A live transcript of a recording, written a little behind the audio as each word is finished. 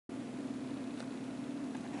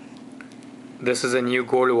This is a new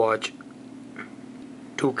gold watch,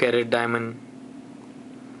 2 carat diamond,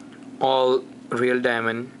 all real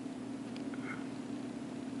diamond.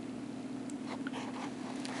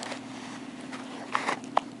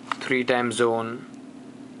 Three time zone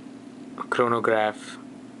chronograph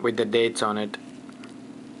with the dates on it.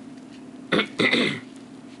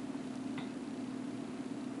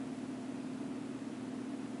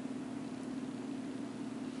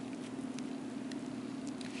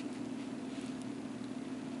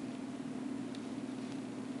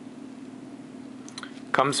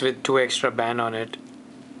 Comes with 2 extra band on it.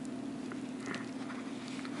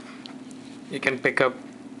 You can pick up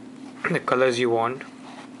the colors you want.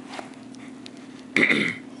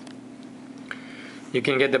 You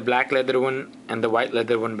can get the black leather one and the white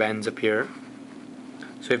leather one bands up here.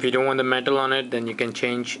 So if you don't want the metal on it, then you can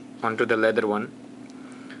change onto the leather one.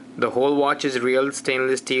 The whole watch is real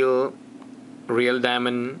stainless steel, real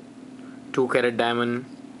diamond, 2 carat diamond.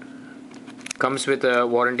 Comes with a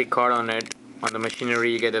warranty card on it. On the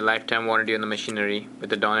machinery, you get a lifetime warranty on the machinery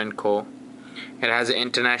with the Don & Co. It has an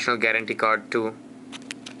international guarantee card too.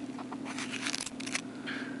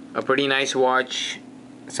 A pretty nice watch,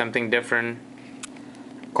 something different.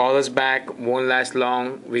 Call us back, won't last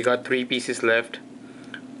long. We got 3 pieces left.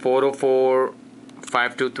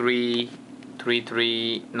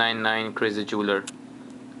 404-523-3399 Chris the Jeweler.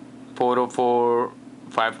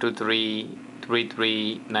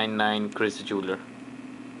 404-523-3399 Chris the Jeweler.